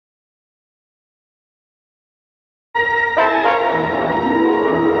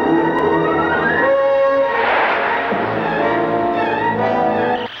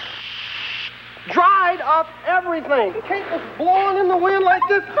everything. The cape was blowing in the wind like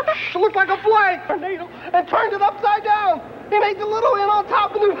this. It looked like a flag tornado and turned it upside down. He made the little end on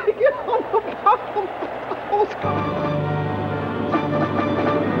top and the big end on the bottom.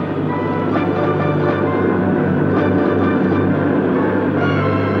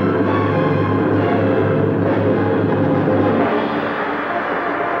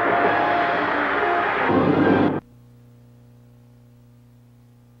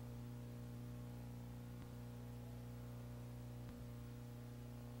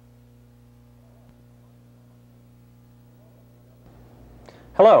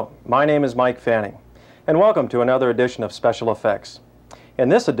 Hello, my name is Mike Fanning, and welcome to another edition of Special Effects. In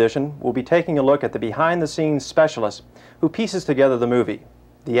this edition, we'll be taking a look at the behind-the-scenes specialist who pieces together the movie,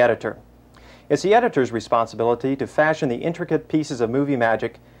 the editor. It's the editor's responsibility to fashion the intricate pieces of movie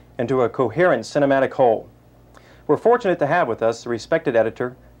magic into a coherent cinematic whole. We're fortunate to have with us the respected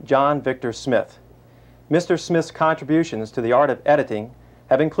editor, John Victor Smith. Mr. Smith's contributions to the art of editing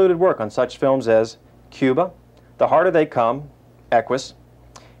have included work on such films as Cuba, The Harder They Come, Equus,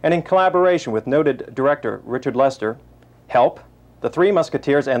 and in collaboration with noted director Richard Lester, Help, The Three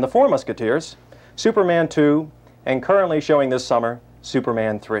Musketeers and The Four Musketeers, Superman 2, and currently showing this summer,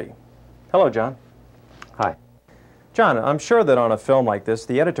 Superman 3. Hello, John. Hi. John, I'm sure that on a film like this,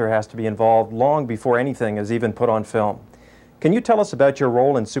 the editor has to be involved long before anything is even put on film. Can you tell us about your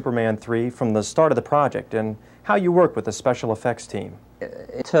role in Superman 3 from the start of the project and how you work with the special effects team?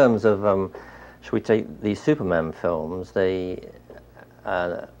 In terms of, should we take these Superman films, they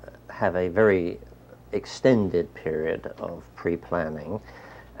have a very extended period of pre-planning,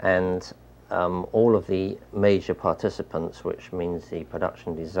 and all of the major participants, which means the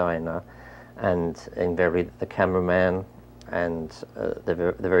production designer and invariably the cameraman and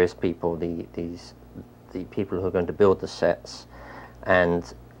the various people, the people who are going to build the sets,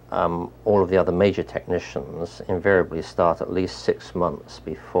 and all of the other major technicians invariably start at least 6 months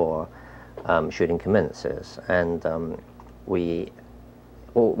before shooting commences. And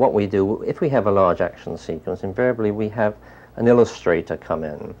what we do, if we have a large action sequence, invariably we have an illustrator come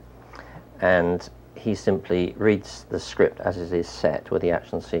in, and he simply reads the script as it is set with the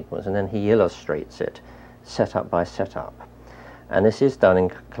action sequence, and then he illustrates it setup by setup. And this is done in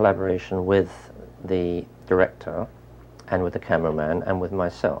collaboration with the director and with the cameraman and with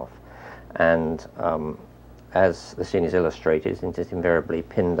myself. And as the scene is illustrated, it is invariably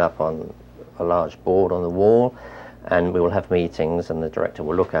pinned up on a large board on the wall, and we will have meetings, and the director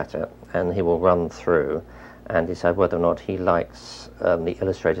will look at it, and he will run through and decide whether or not he likes the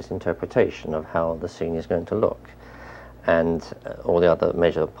illustrator's interpretation of how the scene is going to look. And all the other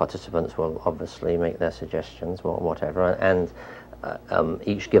major participants will obviously make their suggestions or whatever, and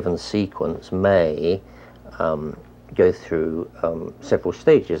each given sequence may go through several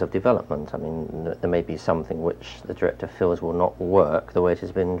stages of development. I mean, there may be something which the director feels will not work the way it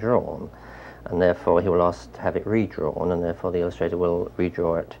has been drawn, and therefore he will ask to have it redrawn, and therefore the illustrator will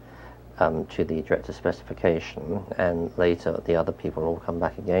redraw it to the director's specification, and later the other people will come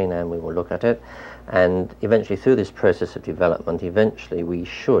back again and we will look at it, and eventually through this process of development, eventually we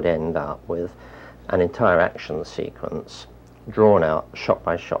should end up with an entire action sequence drawn out shot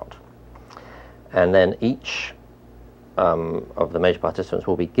by shot. And then each of the major participants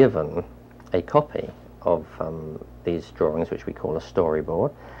will be given a copy of these drawings, which we call a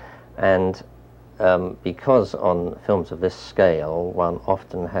storyboard. And because on films of this scale one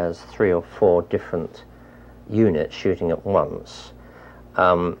often has 3 or 4 different units shooting at once,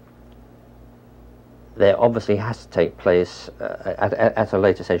 there obviously has to take place at a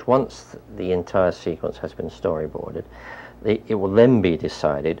later stage. Once the entire sequence has been storyboarded, it will then be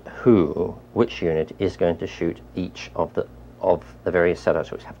decided which unit is going to shoot each of the various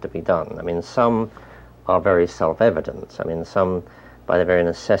setups which have to be done. I mean, some are very self-evident. I mean, some by their very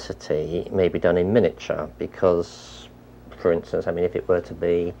necessity may be done in miniature, because, for instance, I mean, if it were to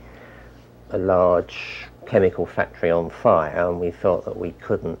be a large chemical factory on fire and we felt that we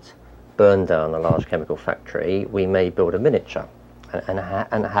couldn't burn down a large chemical factory, we may build a miniature and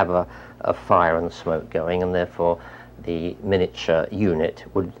have a fire and smoke going, and therefore the miniature unit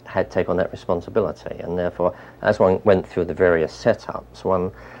would take on that responsibility. And therefore, as one went through the various setups,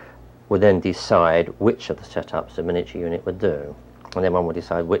 one would then decide which of the setups the miniature unit would do. And then one would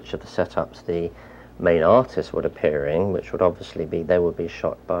decide which of the setups the main artist would appear in, which would obviously be, they would be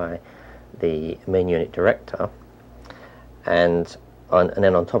shot by the main unit director. And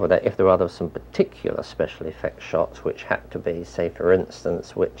then on top of that, if there are some particular special effects shots which had to be, say for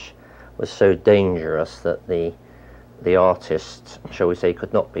instance, which was so dangerous that the artist, shall we say,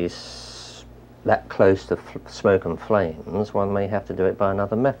 could not be that close to smoke and flames, one may have to do it by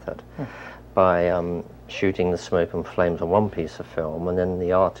another method. By shooting the smoke and flames on one piece of film, and then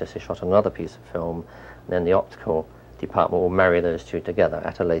the artist has shot another piece of film, and then the optical department will marry those two together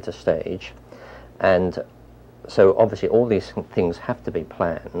at a later stage. And so obviously all these things have to be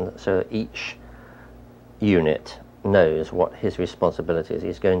planned, so each unit knows what his responsibilities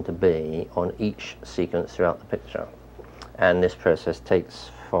is going to be on each sequence throughout the picture. And this process takes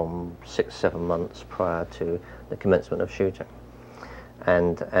from 6-7 months prior to the commencement of shooting.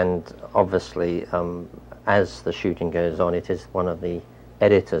 And obviously, as the shooting goes on, it is one of the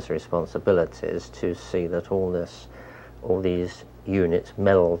editor's responsibilities to see that all these units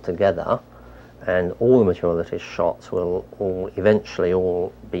meld together, and all the material that is shot will eventually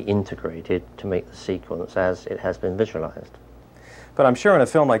all be integrated to make the sequence as it has been visualized. But I'm sure in a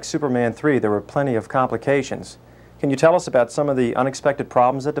film like Superman 3 there were plenty of complications. Can you tell us about some of the unexpected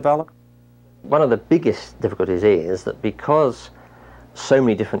problems that developed? One of the biggest difficulties is that because so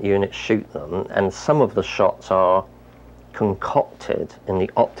many different units shoot them, and some of the shots are concocted in the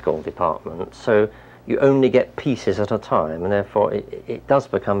optical department, so you only get pieces at a time, and therefore it does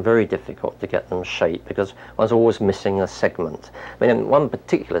become very difficult to get them shaped because one's always missing a segment. I mean, in one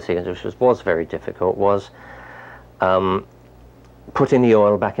particular sequence which was very difficult was putting the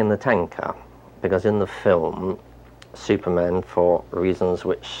oil back in the tanker, because in the film Superman, for reasons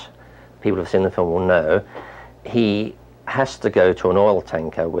which people who have seen the film will know, he has to go to an oil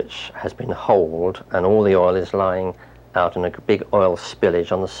tanker which has been holed, and all the oil is lying out in a big oil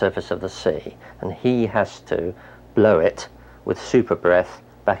spillage on the surface of the sea, and he has to blow it with super breath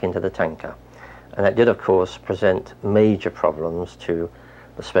back into the tanker. And that did of course present major problems to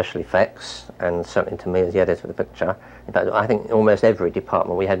the special effects, and certainly to me as the editor of the picture. In fact, I think almost every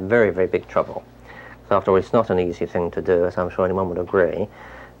department we had very, very big trouble. So after all, it's not an easy thing to do, as I'm sure anyone would agree,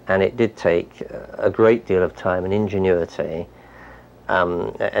 and it did take a great deal of time and ingenuity,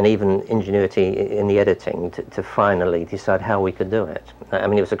 and even ingenuity in the editing to finally decide how we could do it. I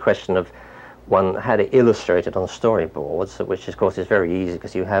mean, it was a question of one had it illustrated on storyboards, which of course is very easy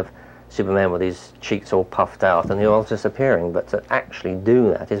because you have Superman with his cheeks all puffed out and the oil's disappearing, but to actually do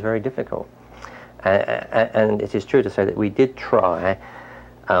that is very difficult. And it is true to say that we did try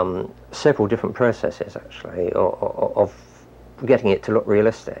several different processes actually of getting it to look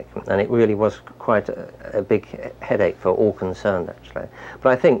realistic, and it really was quite a big headache for all concerned actually.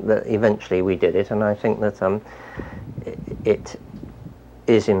 But I think that eventually we did it, and I think that it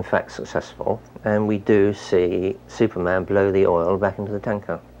is in fact successful, and we do see Superman blow the oil back into the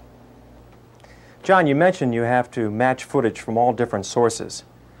tanker. John, you mentioned you have to match footage from all different sources.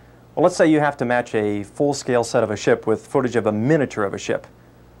 Well, let's say you have to match a full-scale set of a ship with footage of a miniature of a ship.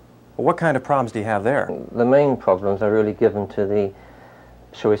 Well, what kind of problems do you have there? The main problems are really given to the,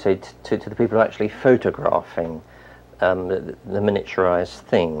 shall we say, to the people who are actually photographing the miniaturized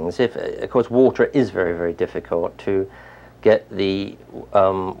things. Of course, water is very, very difficult to get the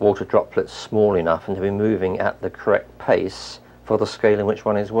water droplets small enough and to be moving at the correct pace for the scale in which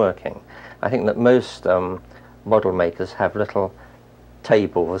one is working. I think that most model makers have little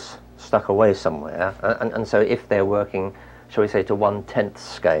tables stuck away somewhere, and so if they're working, shall we say, to 1/10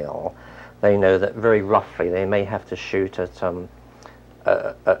 scale, they know that very roughly they may have to shoot at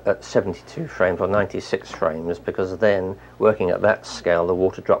 72 frames or 96 frames, because then working at that scale the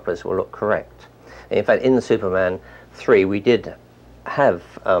water droplets will look correct. In fact, in the Superman 3 we did have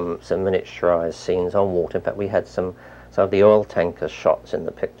some miniaturized scenes on water. In fact, we had some of the oil tanker shots in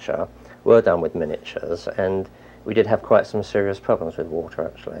the picture were done with miniatures, and we did have quite some serious problems with water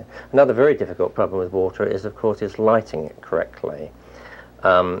actually. Another very difficult problem with water is, of course, lighting it correctly.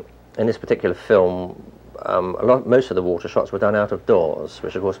 In this particular film, most of the water shots were done out of doors,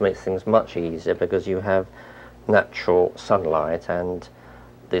 which of course makes things much easier because you have natural sunlight and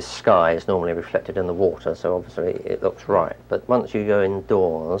the sky is normally reflected in the water, so obviously it looks right. But once you go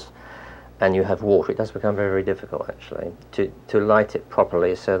indoors and you have water, it does become very, very difficult actually to light it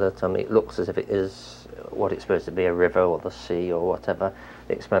properly so that it looks as if it is what it's supposed to be, a river or the sea or whatever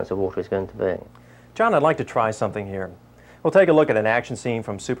the expanse of water is going to be. John, I'd like to try something here. We'll take a look at an action scene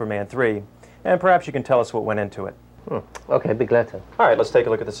from Superman 3, and perhaps you can tell us what went into it. Okay, be glad to. All right, let's take a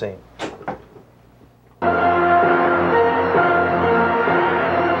look at the scene.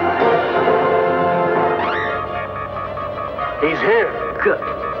 He's here. Good.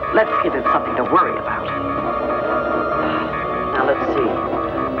 Let's give him something to worry about. Now let's see.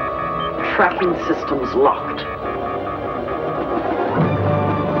 Tracking system's locked.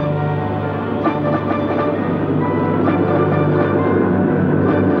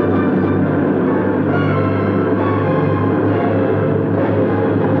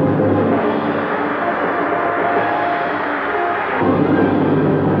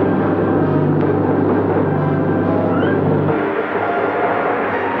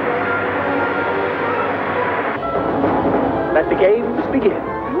 games begin.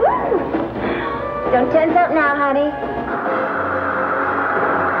 Woo! Don't tense up now, honey.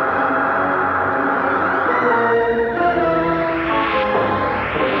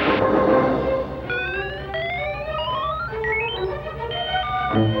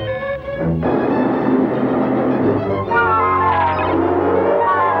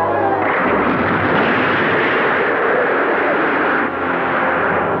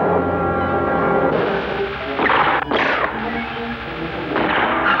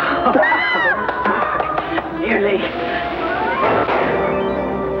 Nearly.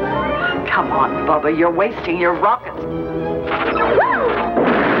 Come on, Bubba, you're wasting your rockets. Come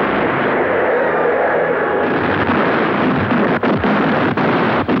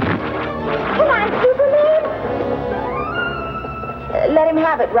on, Superman. Let him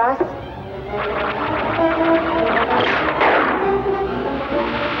have it, Ross.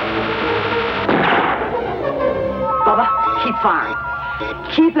 Bubba, keep firing.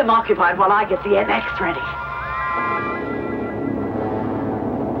 Keep him occupied while I get the MX ready.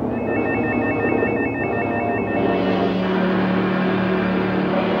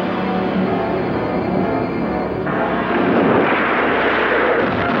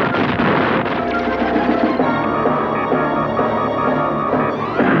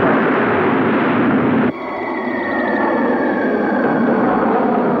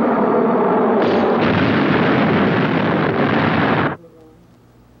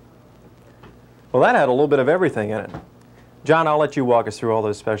 Well, that had a little bit of everything in it. John, I'll let you walk us through all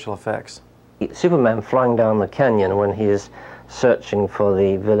those special effects. Superman flying down the canyon when he is searching for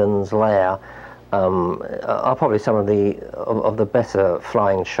the villain's lair are probably some of the better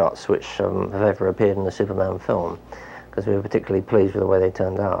flying shots which have ever appeared in a Superman film, because we were particularly pleased with the way they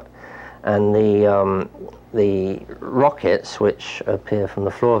turned out. And the rockets which appear from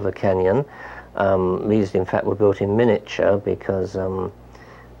the floor of the canyon, these in fact were built in miniature because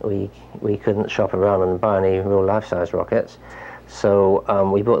we couldn't shop around and buy any real life-size rockets, so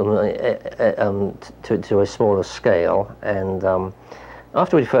we built them to a smaller scale. And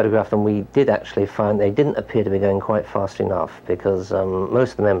after we photographed them, we did actually find they didn't appear to be going quite fast enough, because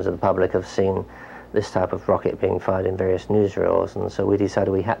most of the members of the public have seen this type of rocket being fired in various newsreels, and so we decided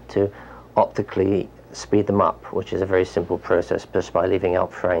we had to optically speed them up, which is a very simple process, just by leaving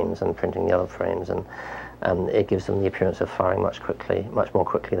out frames and printing the other frames, and it gives them the appearance of firing much more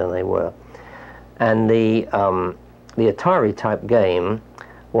quickly than they were. And the Atari type game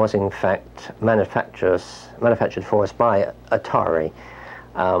was in fact manufactured for us by Atari.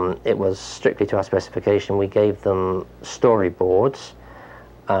 It was strictly to our specification. We gave them storyboards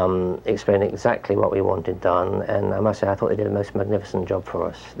explaining exactly what we wanted done, and I must say I thought they did a most magnificent job for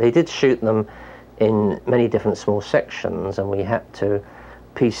us. They did shoot them in many different small sections, and we had to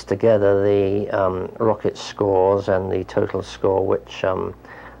piece together the rocket scores and the total score which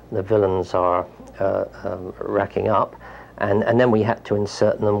the villains are racking up, and then we had to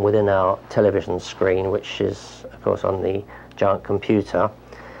insert them within our television screen, which is of course on the giant computer,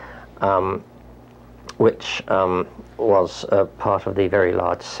 which was part of the very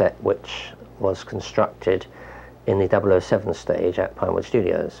large set which was constructed in the 007 stage at Pinewood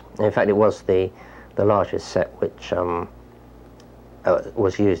Studios. And in fact, it was the largest set which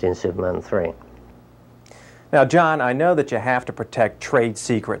was used in Superman 3. Now, John, I know that you have to protect trade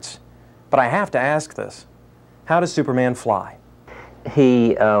secrets, but I have to ask this. How does Superman fly?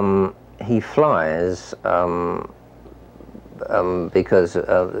 He flies because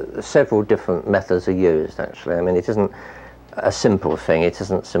several different methods are used, actually. I mean, it isn't a simple thing. It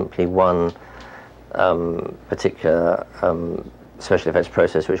isn't simply one particular special effects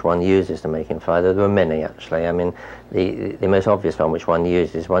process which one uses to make him fly. There are many, actually. I mean, the most obvious one which one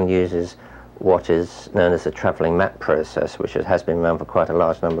uses what is known as the travelling map process, which has been around for quite a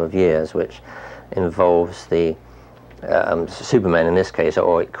large number of years, which involves the Superman in this case,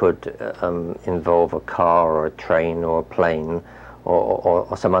 or it could involve a car or a train or a plane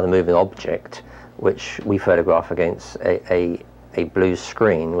or some other moving object, which we photograph against a blue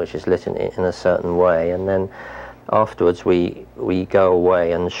screen which is lit in a certain way, and then afterwards we go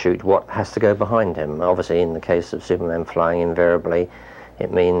away and shoot what has to go behind him. Obviously, in the case of Superman flying, invariably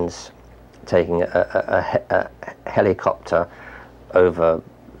it means taking a helicopter over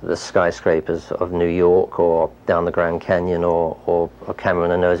the skyscrapers of New York, or down the Grand Canyon, or a camera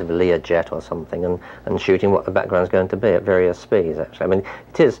in the nose of a Learjet or something, and shooting what the background is going to be at various speeds, actually. I mean,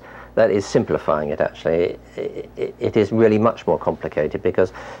 that is simplifying it, actually. It is really much more complicated,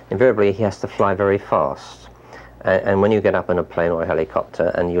 because invariably he has to fly very fast. And when you get up in a plane or a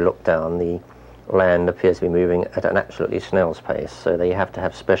helicopter and you look down, the land appears to be moving at an absolutely snail's pace, so they have to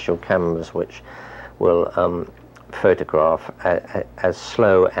have special cameras which will photograph as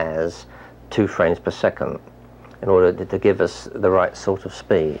slow as 2 frames per second in order to give us the right sort of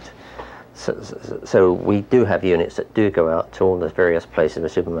speed. So we do have units that do go out to all the various places where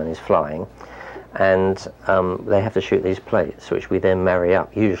Superman is flying, and they have to shoot these plates, which we then marry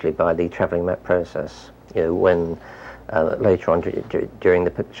up, usually by the travelling map process, you know, when later on during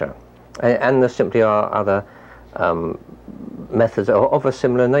the picture. And there simply are other methods of a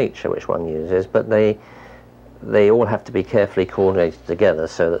similar nature which one uses, but they all have to be carefully coordinated together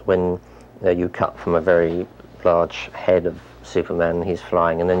so that when you cut from a very large head of Superman, he's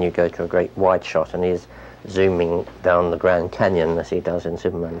flying, and then you go to a great wide shot and he's zooming down the Grand Canyon as he does in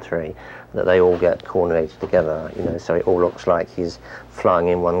Superman 3, that they all get coordinated together, you know, so it all looks like he's flying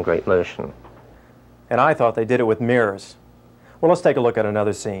in one great motion. And I thought they did it with mirrors. Well, let's take a look at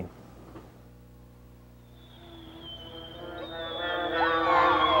another scene.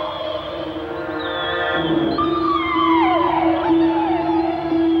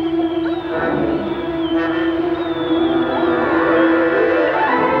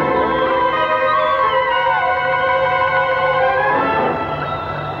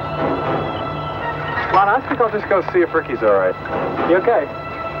 I think I'll just go see if Ricky's all right. You okay?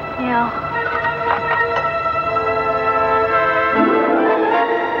 Yeah.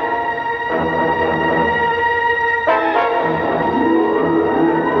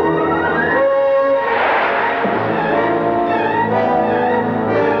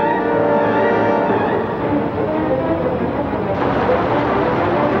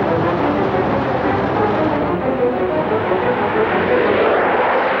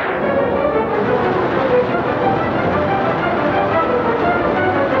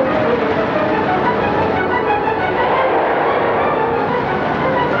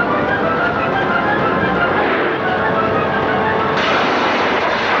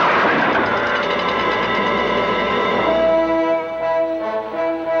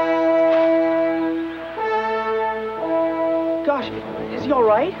 Gosh, is he all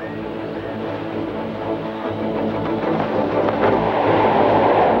right?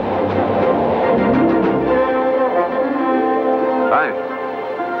 Fine.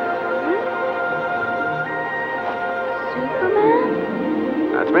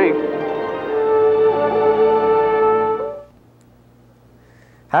 Superman? That's me.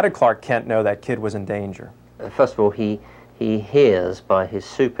 How did Clark Kent know that kid was in danger? First of all, he hears by his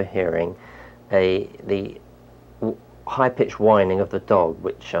super hearing the high-pitched whining of the dog,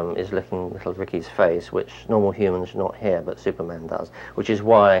 which is licking little Ricky's face, which normal humans do not hear, but Superman does, which is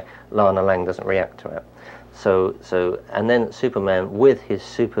why Lana Lang doesn't react to it. And then Superman, with his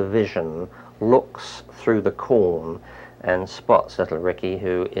supervision, looks through the corn and spots little Ricky,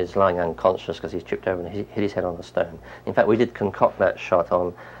 who is lying unconscious because he's tripped over and hit his head on a stone. In fact, we did concoct that shot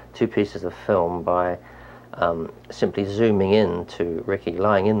on 2 pieces of film by simply zooming in to Ricky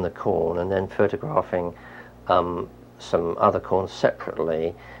lying in the corn and then photographing some other corn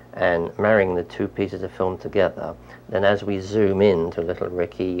separately and marrying the 2 pieces of film together. Then as we zoom in to little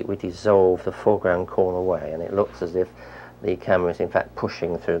Ricky, we dissolve the foreground corn away, and it looks as if the camera is in fact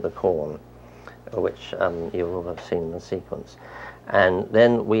pushing through the corn, which you will have seen in the sequence. And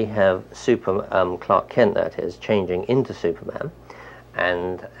then we have Clark Kent, that is, changing into Superman,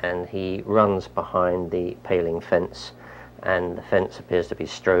 and he runs behind the paling fence, and the fence appears to be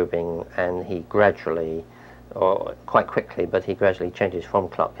strobing, and he gradually, or quite quickly, but he gradually changes from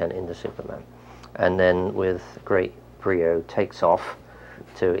Clark Kent into Superman, and then with great brio takes off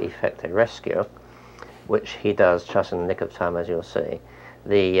to effect a rescue, which he does just in the nick of time, as you'll see.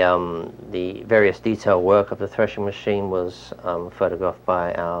 The various detail work of the threshing machine was photographed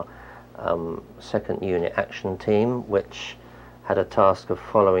by our 2nd unit action team, which had a task of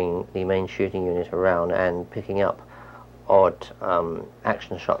following the main shooting unit around and picking up odd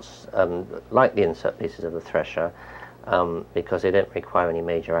action shots like the insert pieces of the thresher, because they don't require any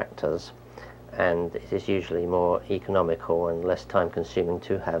major actors, and it is usually more economical and less time consuming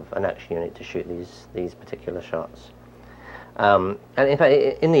to have an action unit to shoot these particular shots. And in fact,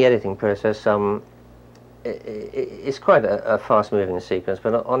 in the editing process, it's quite a fast moving sequence,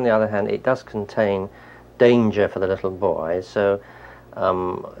 but on the other hand it does contain danger for the little boy, so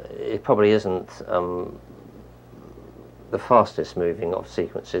it probably isn't the fastest moving of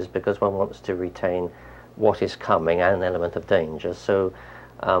sequences, because one wants to retain what is coming and an element of danger. So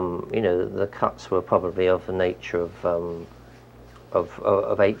you know, the cuts were probably of the nature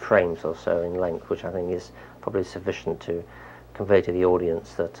of 8 frames or so in length, which I think is probably sufficient to convey to the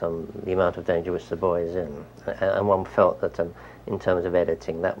audience that the amount of danger which the boy is in, and one felt that in terms of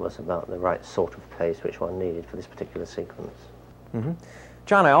editing that was about the right sort of pace which one needed for this particular sequence. Mm-hmm.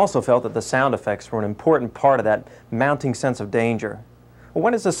 John, I also felt that the sound effects were an important part of that mounting sense of danger. Well,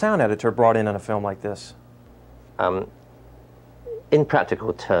 when is the sound editor brought in a film like this? In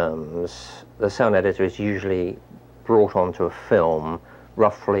practical terms, the sound editor is usually brought onto a film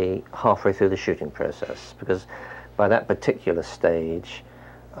roughly halfway through the shooting process, because by that particular stage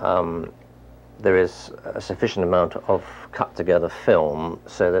there is a sufficient amount of cut together film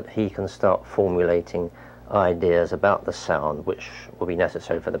so that he can start formulating ideas about the sound which will be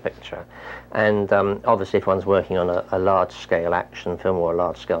necessary for the picture. And obviously if one's working on a large-scale action film or a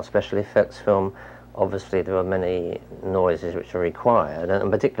large-scale special effects film, obviously there are many noises which are required, and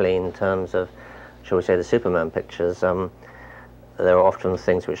particularly in terms of, shall we say, the Superman pictures, there are often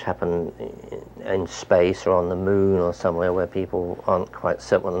things which happen in space or on the moon or somewhere where people aren't quite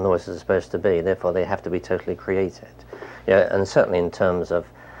certain what the noises are supposed to be, therefore they have to be totally created. Yeah, and certainly in terms of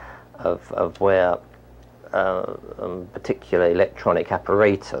where particular electronic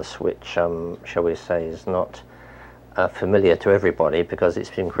apparatus, which, shall we say, is not familiar to everybody because it's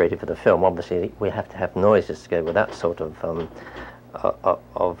been created for the film. Obviously, we have to have noises to go with that sort of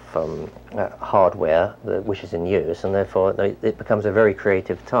hardware which is in use, and therefore it becomes a very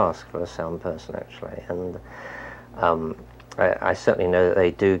creative task for a sound person, actually. And I certainly know that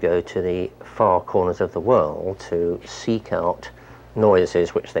they do go to the far corners of the world to seek out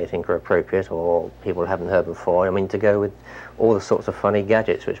noises which they think are appropriate or people haven't heard before. I mean, to go with all the sorts of funny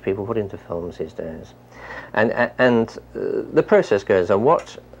gadgets which people put into films these days. And the process goes on.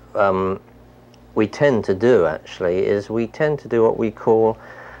 What we tend to do, actually, is we tend to do what we call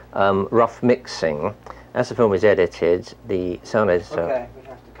rough mixing. As the film is edited, the sound editor... Okay, we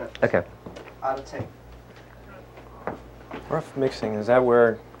have to cut. Okay. Out of tape. Rough mixing, is that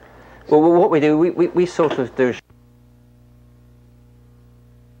where... Well, what we do, we sort of do